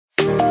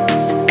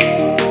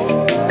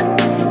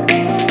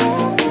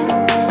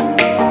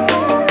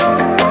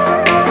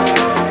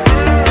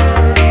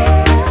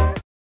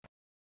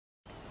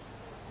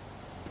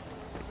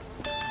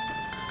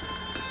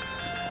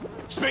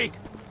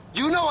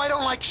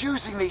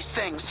Whoever's using these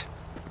things,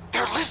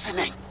 they're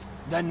listening.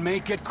 Then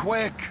make it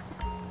quick.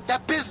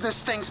 That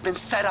business thing's been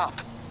set up.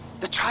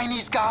 The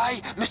Chinese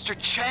guy, Mr.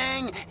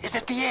 Chang, is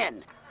at the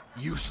inn.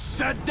 You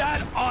said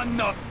that on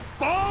the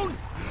phone?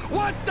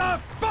 What the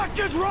fuck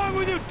is wrong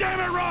with you, damn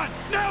it, Ron?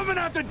 Now I'm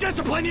gonna have to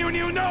discipline you, and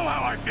you know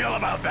how I feel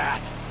about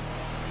that.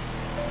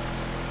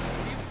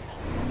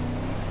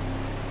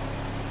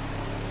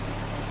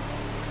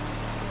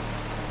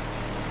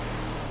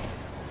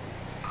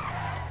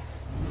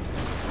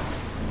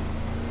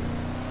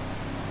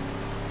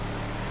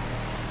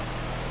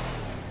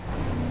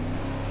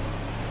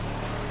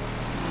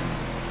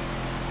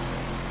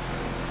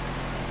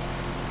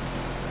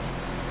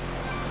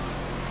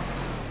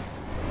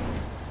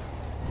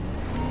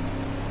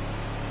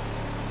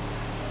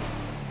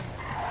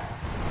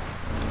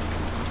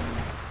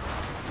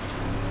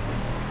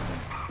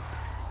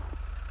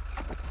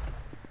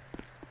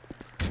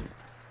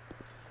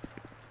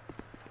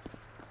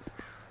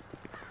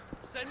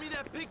 Send me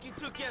that pic you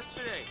took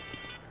yesterday.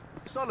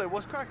 Solid,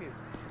 what's cracking?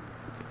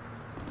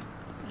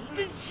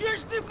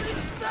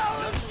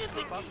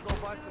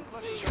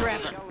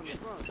 Trevor,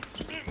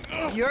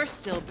 you're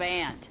still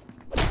banned.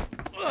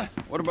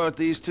 What about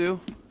these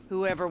two?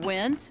 Whoever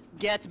wins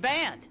gets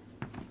banned.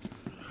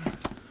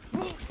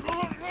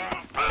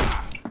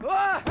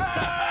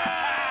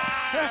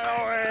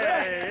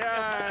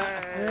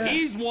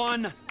 He's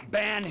one.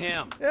 Ban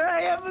him.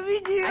 I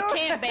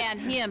can't ban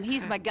him.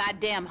 He's my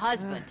goddamn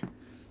husband.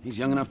 He's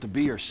young enough to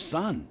be your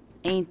son.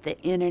 Ain't the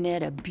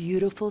internet a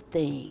beautiful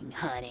thing,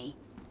 honey?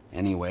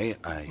 Anyway,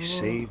 I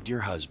saved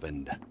your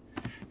husband.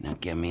 Now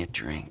give me a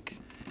drink.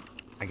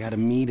 I got a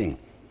meeting.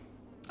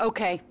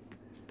 Okay,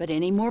 but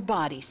any more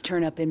bodies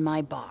turn up in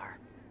my bar,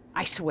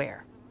 I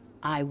swear,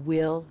 I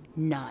will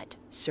not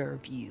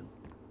serve you.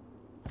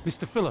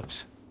 Mr.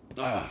 Phillips.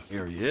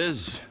 Here he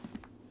is.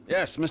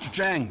 Yes, Mr.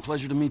 Chang,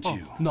 pleasure to meet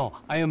you. No,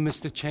 I am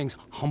Mr. Chang's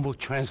humble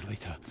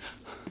translator.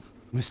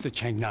 Mr.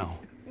 Chang now.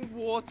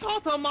 我操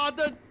他妈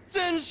的，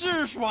真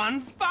是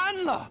爽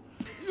翻了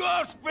You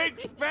all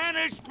speak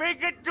Spanish,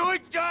 speak it to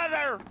each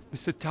other!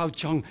 Mr. Tao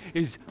Chung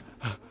is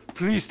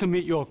pleased to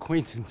meet your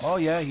acquaintance. Oh,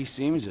 yeah, he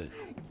seems it.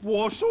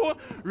 我说，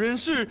人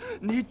事，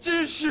你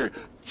真是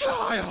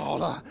太好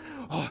了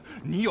啊！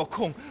你有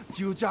空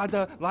就加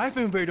的来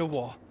分配的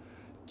我，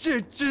这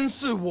真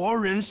是我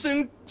人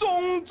生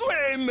中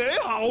最美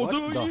好的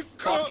What the 一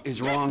刻。 fuck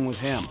is wrong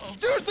with him?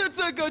 就是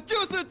这个，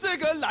就是这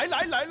个，来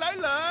来来来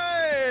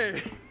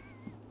来。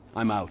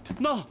 I'm out.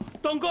 No,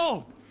 don't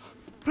go!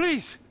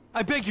 Please,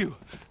 I beg you.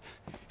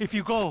 If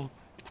you go,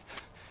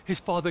 his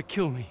father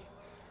kill me.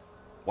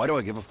 Why do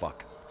I give a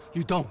fuck?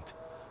 You don't.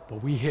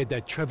 But we hear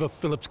that Trevor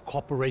Phillips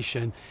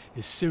Corporation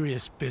is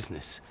serious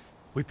business.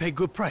 We pay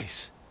good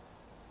price.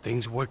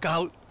 Things work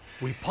out,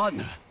 we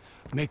partner,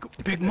 make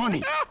big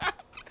money.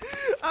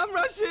 I'm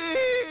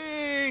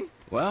rushing!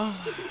 Well,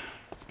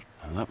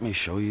 let me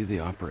show you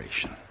the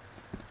operation.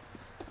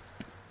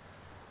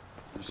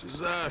 This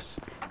is us.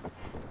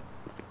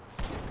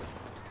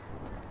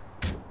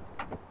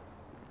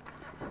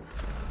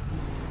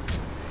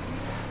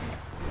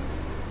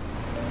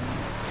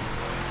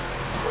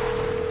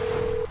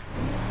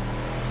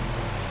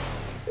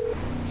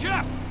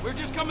 Chef, we're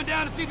just coming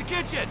down to see the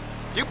kitchen.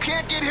 You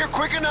can't get here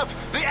quick enough.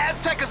 The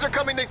Aztecas are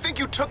coming. They think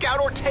you took out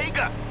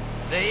Ortega.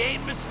 They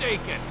ain't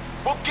mistaken.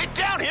 Well, get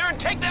down here and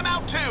take them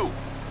out, too.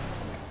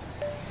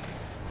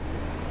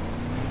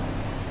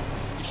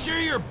 You sure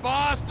your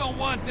boss don't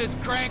want this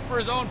crank for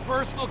his own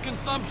personal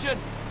consumption?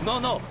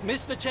 No,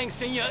 Mr. Chang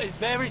Sr. is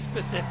very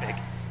specific.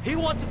 He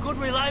wants a good,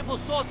 reliable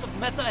source of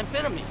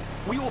methamphetamine.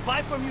 We will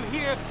buy from you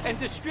here and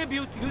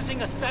distribute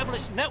using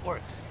established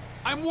networks.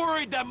 I'm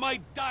worried that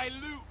might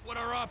dilute what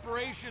our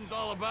operation's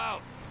all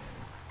about.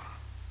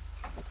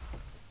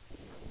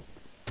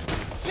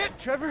 Shit,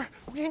 Trevor.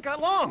 We ain't got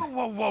long.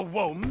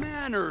 Whoa.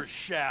 Manners,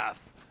 chef.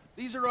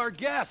 These are our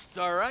guests,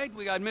 all right?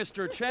 We got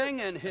Mr.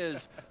 Chang and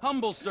his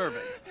humble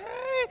servant.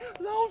 Hey,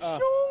 Lao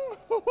Shung!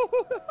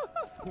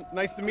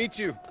 Nice to meet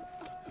you.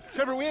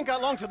 Trevor, we ain't got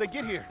long till they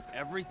get here.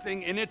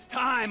 Everything in its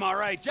time, all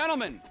right.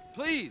 Gentlemen,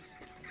 please.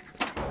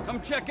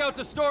 Come check out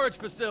the storage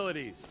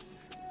facilities.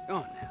 Go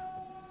on now.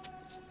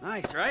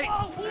 Nice, right?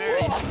 There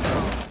you go.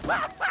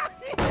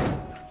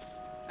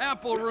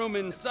 Ample room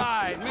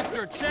inside.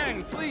 Mr.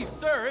 Chang, please,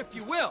 sir, if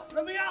you will.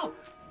 Let me out!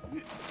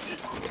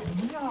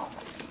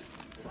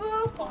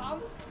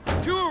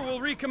 Tour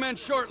will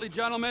recommence shortly,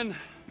 gentlemen.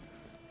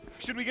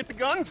 Should we get the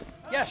guns?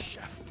 Yes,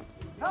 chef.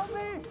 Help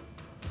me!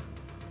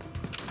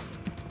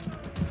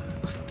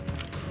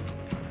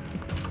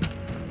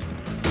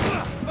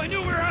 If I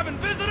knew we were having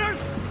visitors,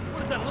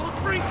 what is that, a little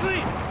spring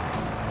clean?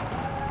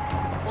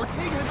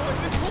 Ortega has always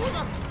been fooling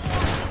us before.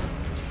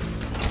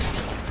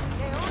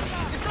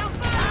 It's on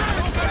fire!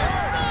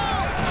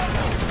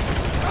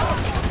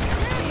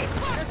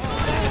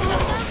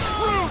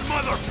 Rude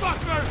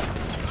motherfuckers!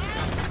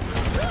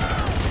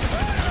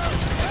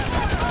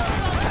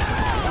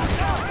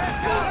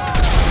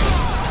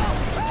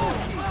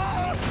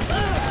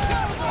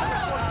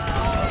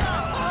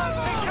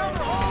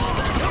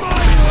 Come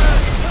on, you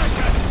ass!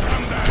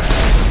 Come back!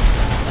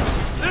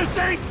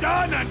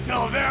 run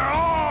until they're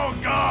all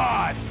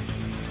gone!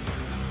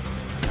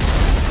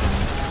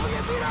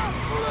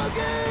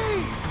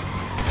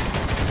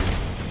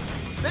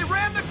 They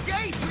rammed the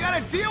gates! We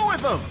gotta deal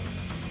with them!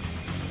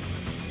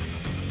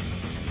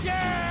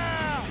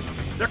 Yeah!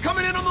 They're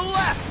coming in on the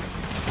left!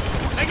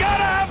 They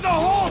gotta have the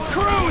whole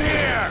crew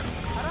here!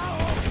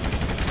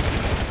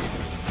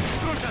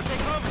 Crusha, take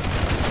cover!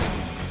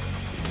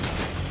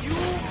 You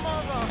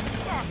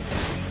motherfucker!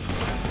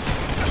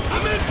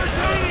 I'm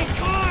entertaining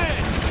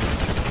clients!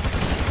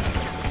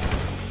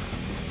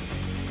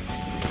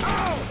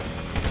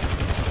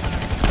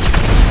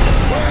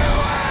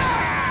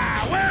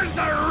 Where's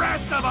the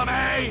rest of them,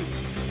 eh?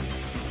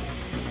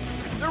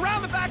 They're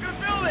around the back of the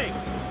building!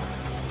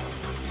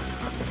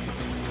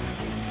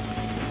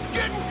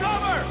 Get in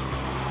cover!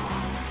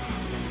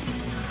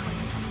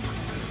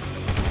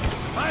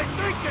 I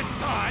think it's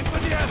time for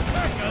the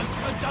Aztecas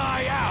to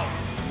die out.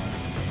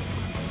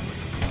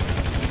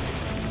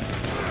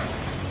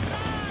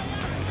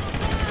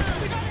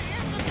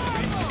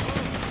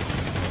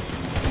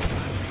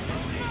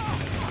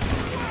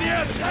 The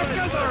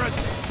Aztecas are a...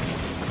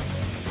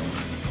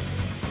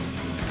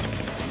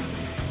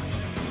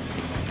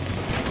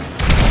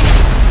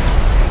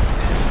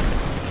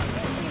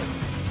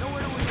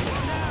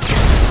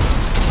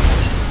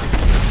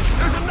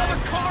 There's another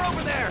car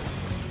over there!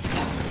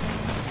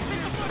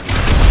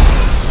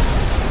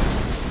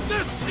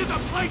 This is a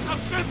place of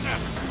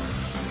business!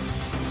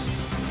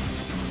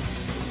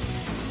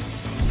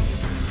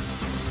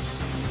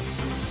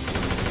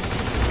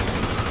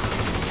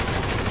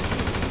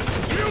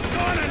 You've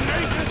gone and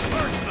made this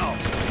personal!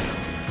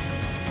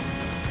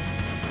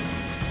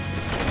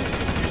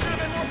 You should have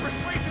been more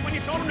persuasive when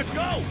you told them to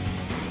go!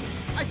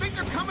 I think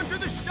they're coming through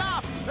the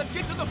shop! Let's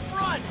get to the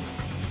front!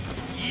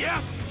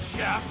 Yes,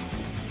 chef!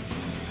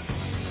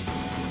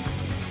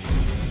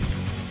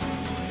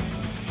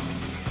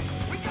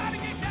 We gotta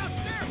get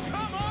downstairs!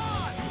 Come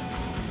on!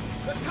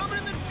 They're coming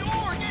in the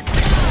door! Get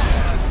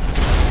down!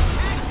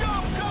 And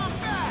don't come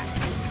back!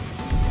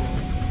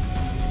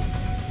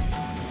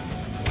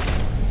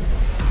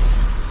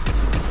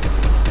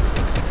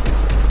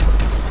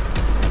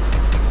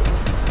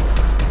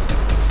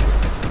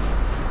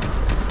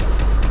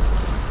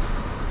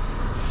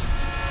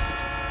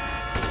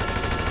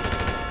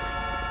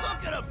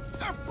 Look at them!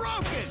 They're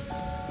broken!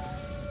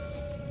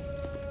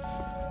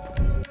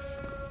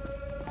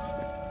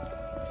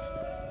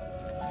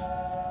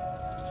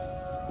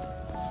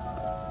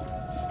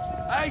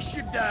 I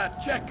should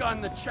check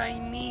on the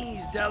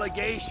Chinese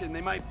delegation. They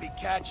might be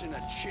catching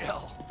a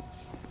chill.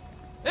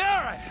 Yeah,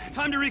 all right.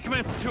 Time to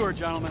recommence the tour,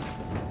 gentlemen.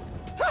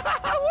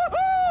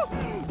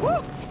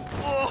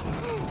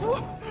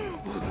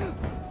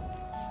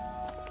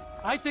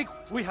 I think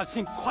we have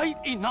seen quite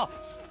enough.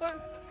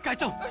 改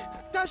正，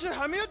但是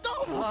还没有到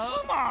5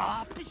次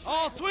嘛。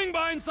 I'll swing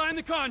by and sign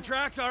the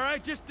contracts, all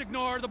right? Just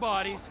ignore the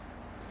bodies.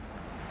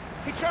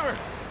 Hey, Trevor!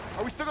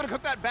 Are we still gonna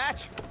cook that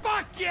batch?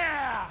 Fuck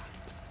yeah!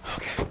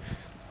 Okay.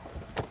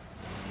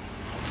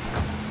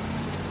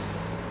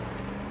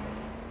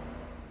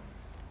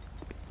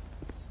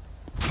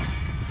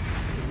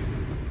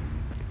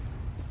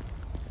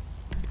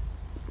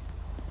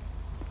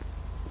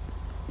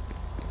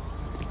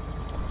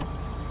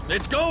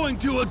 It's going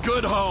to a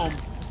good home.